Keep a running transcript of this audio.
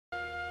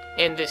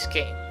In this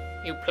game,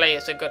 you play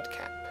as a good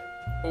cap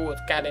who has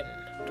got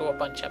into a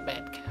bunch of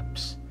bad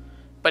caps.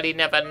 But he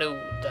never knew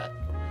that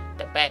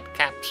the bad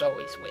caps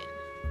always win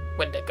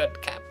when the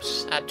good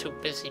caps are too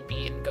busy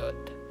being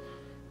good.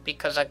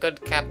 Because a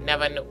good cap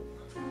never knew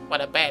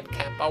what a bad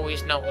cap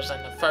always knows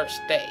on the first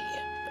day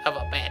of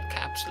a bad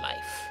cap's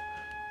life.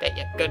 That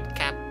your good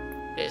cap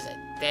is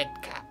a dead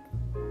cap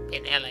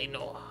in LA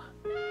Noire.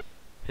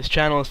 His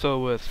channel is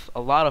filled with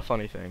a lot of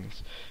funny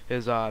things.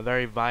 His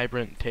very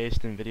vibrant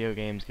taste in video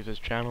games gives his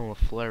channel a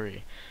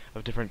flurry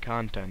of different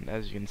content,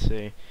 as you can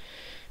see.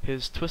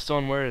 His twist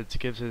on words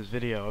gives his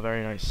video a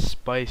very nice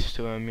spice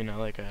to him, you know,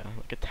 like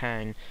a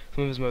tang.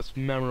 Some of his most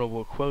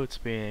memorable quotes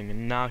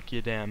being, "Knock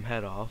your damn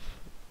head off,"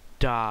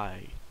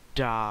 "Die,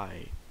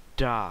 die,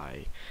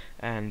 die,"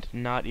 and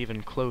 "Not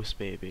even close,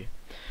 baby."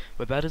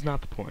 But that is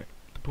not the point.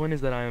 The point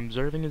is that I am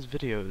observing his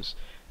videos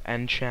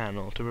and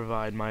channel to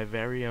provide my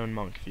very own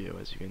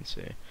munkview, as you can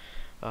see.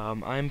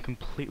 I am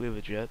completely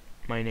legit.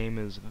 My name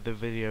is the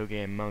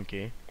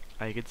videogamemunkey.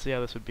 I could see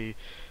how this would be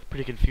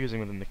pretty confusing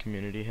within the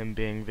community, him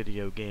being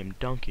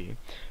videogamedunkey,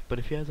 but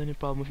if he has any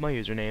problem with my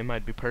username,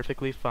 I'd be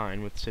perfectly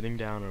fine with sitting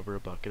down over a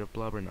bucket of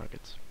blubber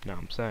nuggets. Now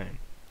I'm saying.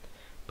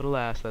 But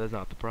alas, that is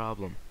not the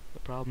problem. The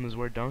problem is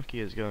where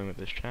Dunkey is going with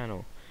this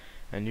channel,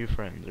 and you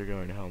friends are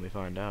going to help me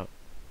find out.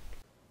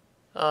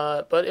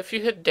 But if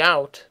you hit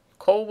doubt,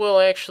 Cole will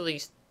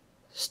actually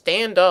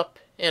stand up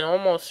and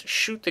almost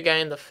shoot the guy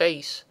in the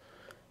face.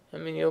 I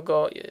mean, you'll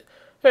go,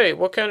 "Hey,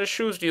 what kind of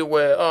shoes do you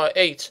wear?"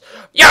 8s.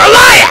 You're a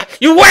liar!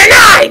 You wear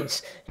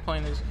 9s! The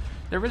point is,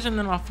 there isn't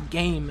enough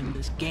game in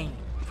this game.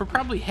 For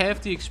probably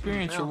half the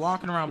experience, you're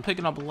walking around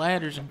picking up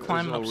ladders and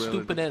climbing up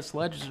stupid-ass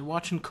ledges and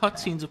watching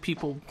cutscenes of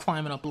people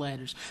climbing up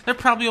ladders. There are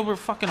probably over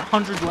fucking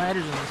 100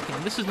 ladders in this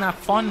game. This is not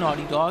fun,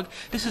 Naughty Dog.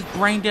 This is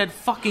brain-dead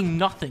fucking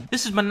nothing.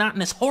 This is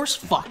monotonous horse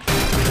fuck.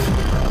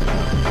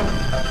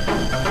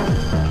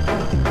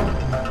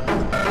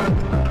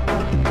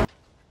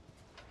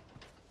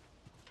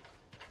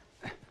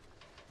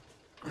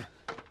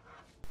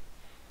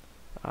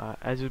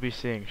 As you'll be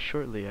seeing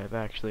shortly, I've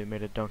actually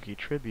made a Dunkey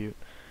tribute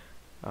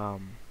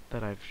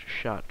that I've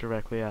shot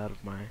directly out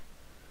of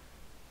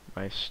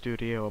my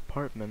studio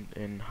apartment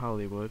in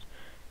Hollywood,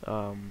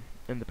 in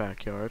the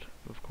backyard,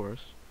 of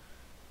course.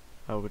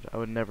 I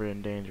would never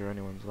endanger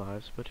anyone's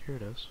lives, but here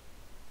it is.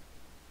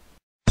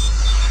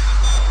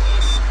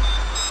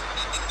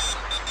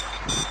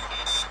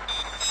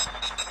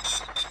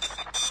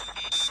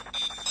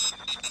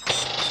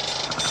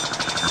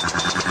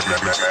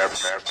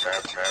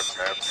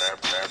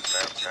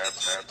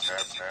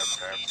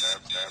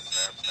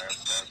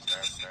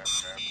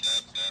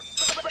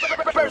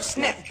 First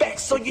snap back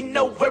so you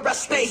know where I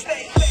stay.